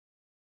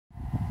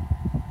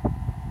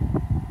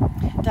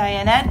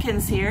Diane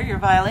Adkins here, your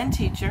violin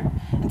teacher,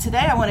 and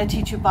today I want to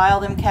teach you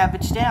Bile,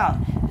 Cabbage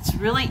Down. It's a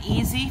really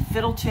easy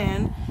fiddle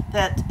tune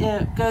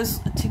that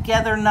goes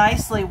together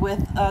nicely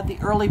with the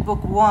early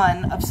book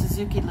 1 of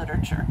Suzuki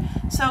literature.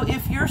 So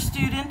if your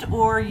student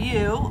or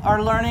you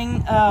are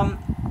learning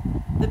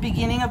the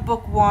beginning of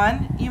book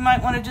 1, you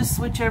might want to just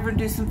switch over and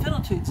do some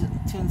fiddle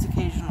tunes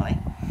occasionally.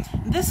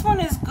 This one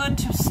is good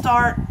to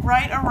start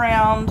right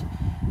around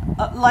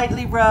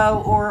lightly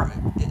row, or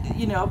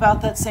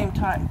about that same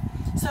time.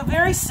 So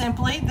very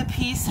simply, the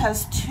piece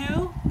has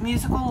 2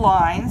 musical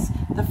lines.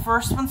 The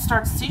first one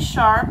starts C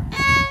sharp,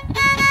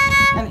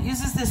 and it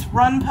uses this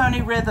run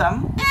pony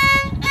rhythm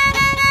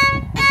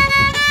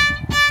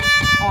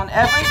on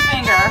every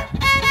finger.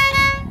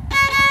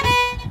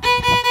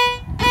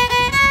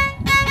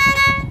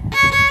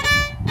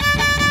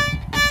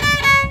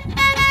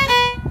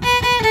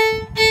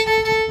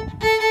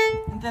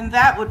 And then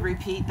that would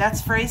repeat.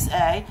 That's phrase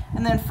A.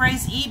 And then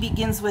phrase E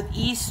begins with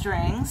E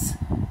strings.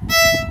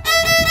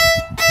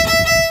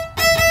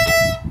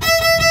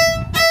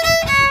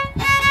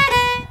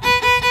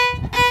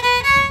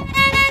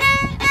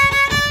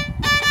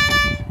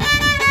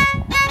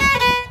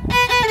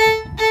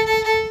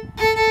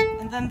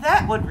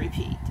 That would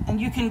repeat,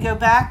 and you can go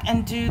back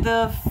and do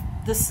the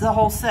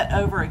whole set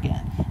over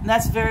again, and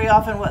that's very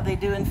often what they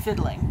do in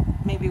fiddling,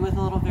 maybe with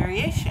a little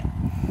variation.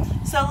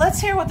 So let's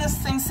hear what this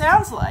thing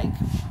sounds like.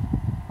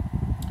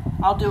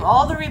 I'll do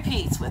all the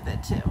repeats with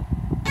it too.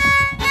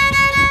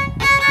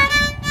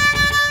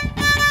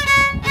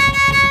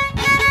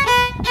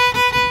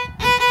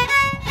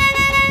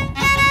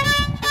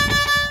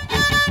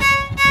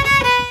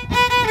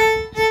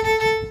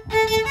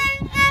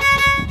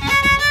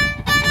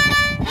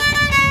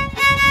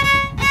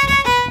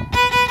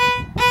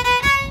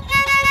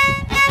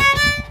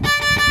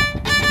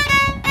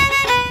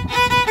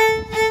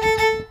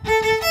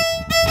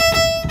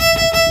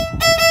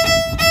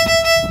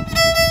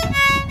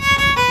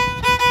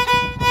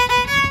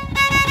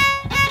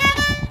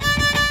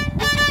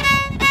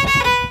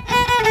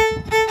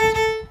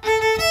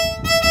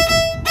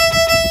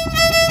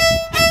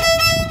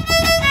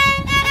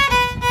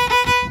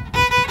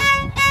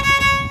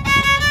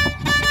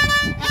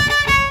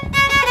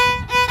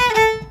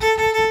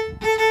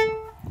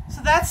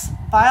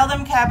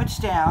 Bile, Cabbage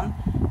Down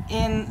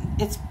in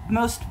its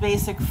most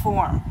basic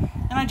form.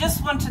 And I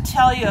just want to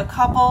tell you a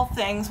couple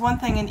things, one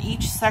thing in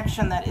each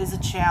section that is a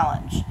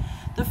challenge.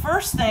 The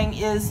first thing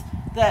is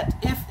that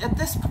if at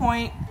this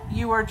point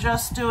you are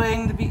just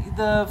doing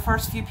the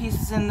first few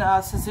pieces in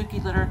Suzuki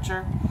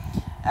literature,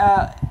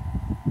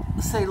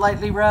 say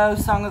Lightly Row,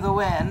 Song of the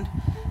Wind,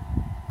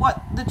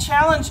 what the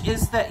challenge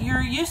is that you're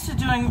used to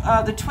doing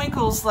the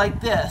twinkles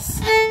like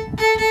this.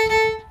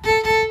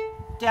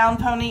 Down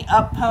pony,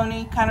 up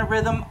pony kind of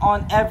rhythm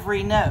on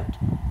every note.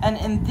 And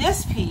in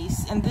this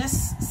piece, in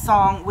this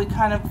song, we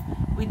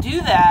do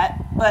that,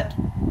 but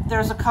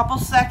there's a couple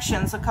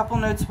sections, a couple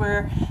notes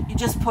where you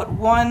just put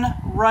one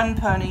run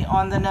pony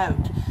on the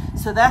note.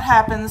 So that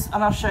happens,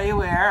 and I'll show you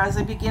where, as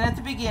I begin at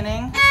the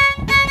beginning.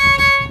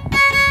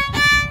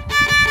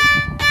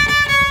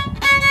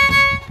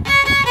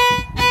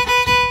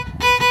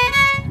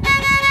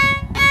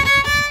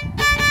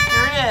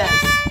 Here it is,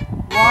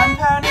 one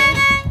pony.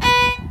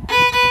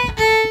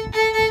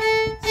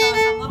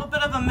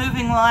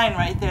 Line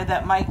right there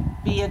that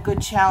might be a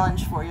good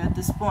challenge for you at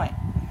this point.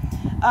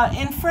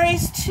 In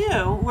phrase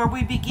 2, where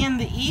we begin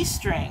the E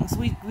strings,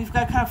 we've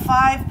got kind of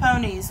 5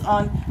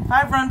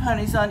 run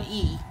ponies on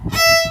E. 2,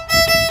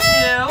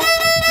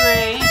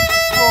 3,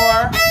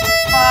 4,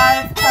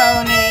 5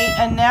 pony,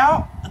 and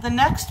now the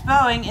next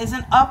bowing is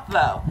an up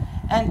bow,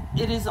 and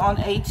it is on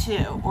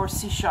A2 or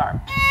C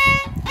sharp.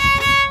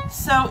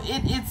 So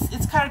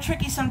it's kind of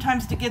tricky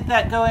sometimes to get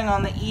that going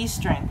on the E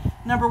string.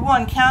 Number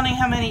 1, counting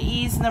how many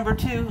E's. Number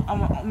 2,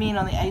 I mean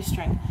on the A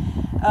string.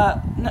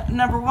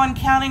 Number 1,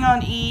 counting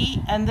on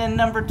E, and then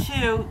number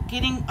 2,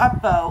 getting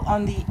up bow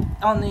on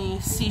the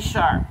C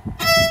sharp.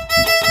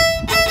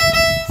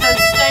 So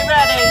stay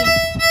ready.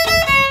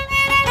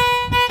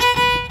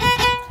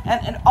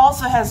 And it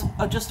also has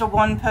just a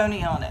 1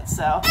 pony on it.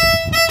 So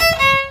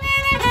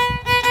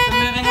the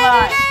moving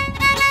line.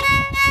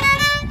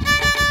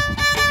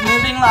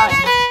 Moving line.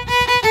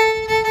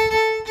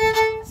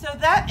 So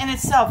that in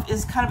itself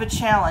is kind of a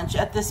challenge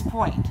at this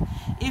point.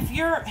 If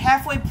you're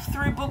halfway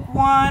through book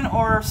 1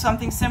 or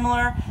something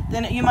similar,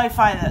 then you might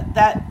find that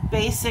that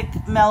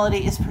basic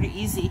melody is pretty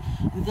easy.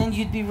 And then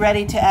you'd be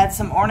ready to add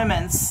some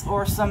ornaments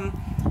or some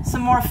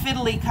more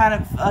fiddly kind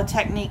of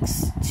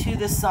techniques to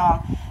this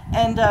song.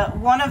 And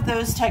one of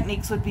those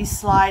techniques would be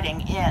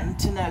sliding in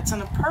to notes.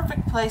 And a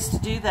perfect place to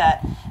do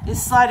that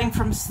is sliding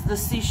from the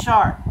C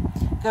sharp.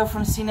 Go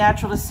from C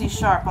natural to C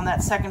sharp on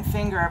that second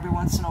finger every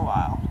once in a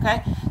while.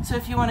 Okay? So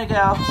if you want to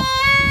go.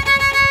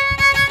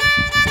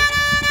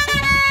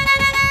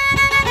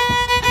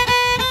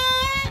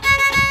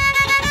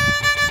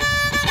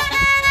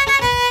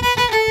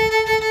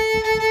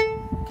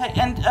 Okay,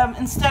 and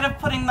instead of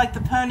putting like the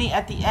pony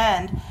at the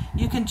end,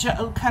 you can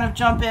kind of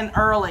jump in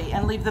early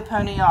and leave the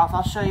pony off.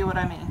 I'll show you what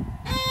I mean.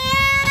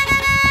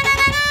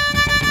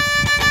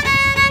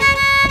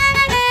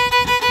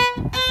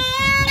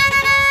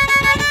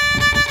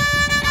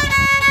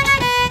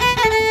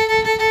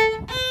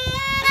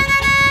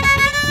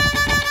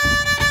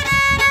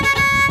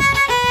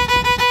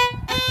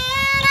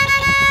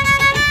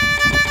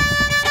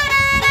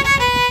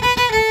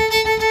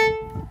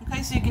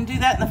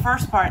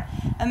 first part.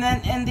 And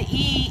then in the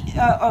E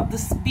of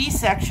the B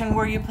section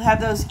where you have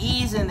those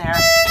E's in there,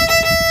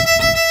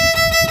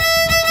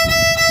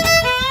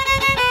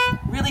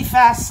 really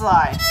fast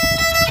slide.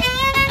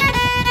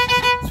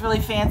 It's really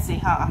fancy,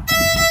 huh?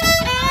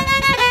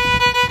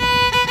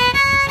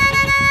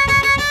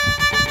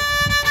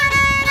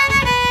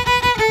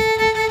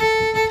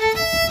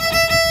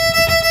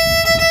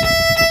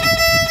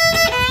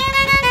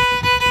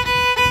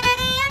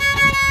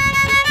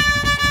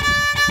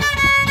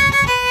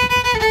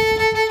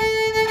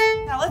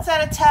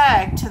 Add a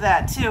tag to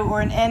that too,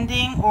 or an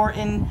ending, or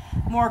in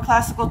more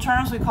classical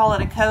terms we call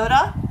it a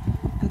coda,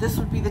 and this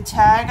would be the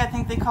tag. I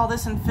think they call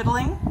this in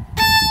fiddling.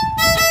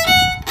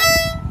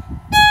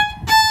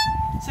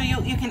 So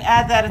you can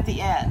add that at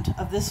the end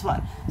of this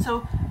one.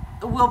 So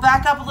we'll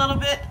back up a little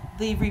bit.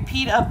 The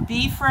repeat of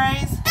B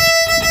phrase.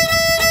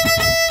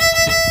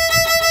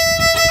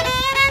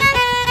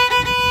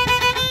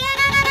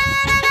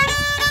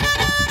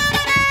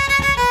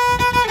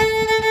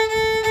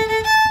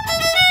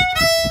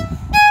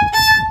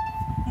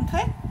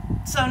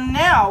 So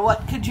now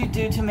what could you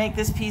do to make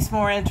this piece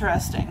more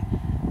interesting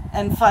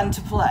and fun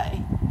to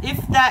play?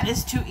 If that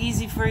is too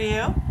easy for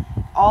you,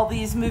 all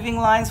these moving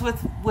lines with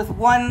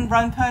one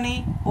run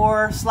pony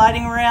or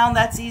sliding around,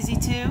 that's easy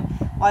too.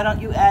 Why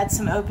don't you add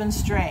some open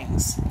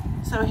strings?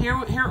 So here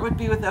it would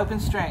be with open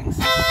strings.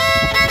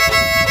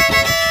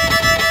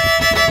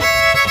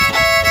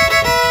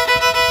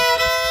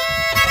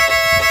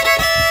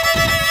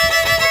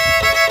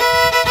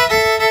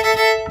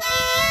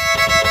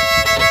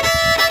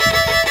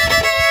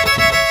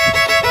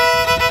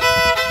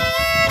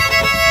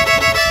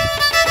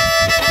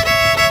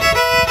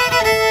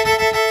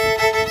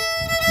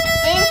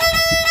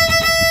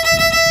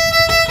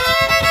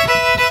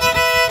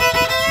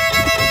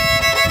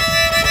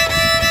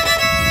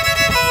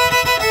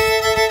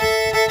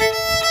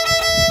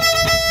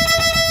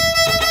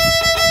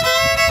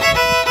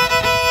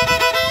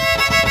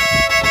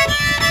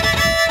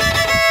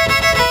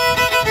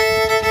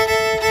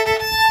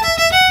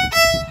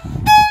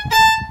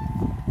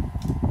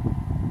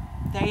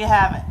 There you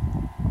have it.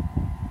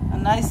 A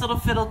nice little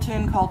fiddle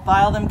tune called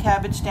Bile,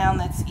 Cabbage Down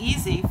that's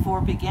easy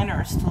for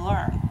beginners to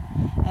learn.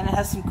 And it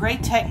has some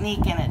great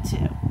technique in it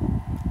too.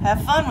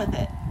 Have fun with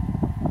it.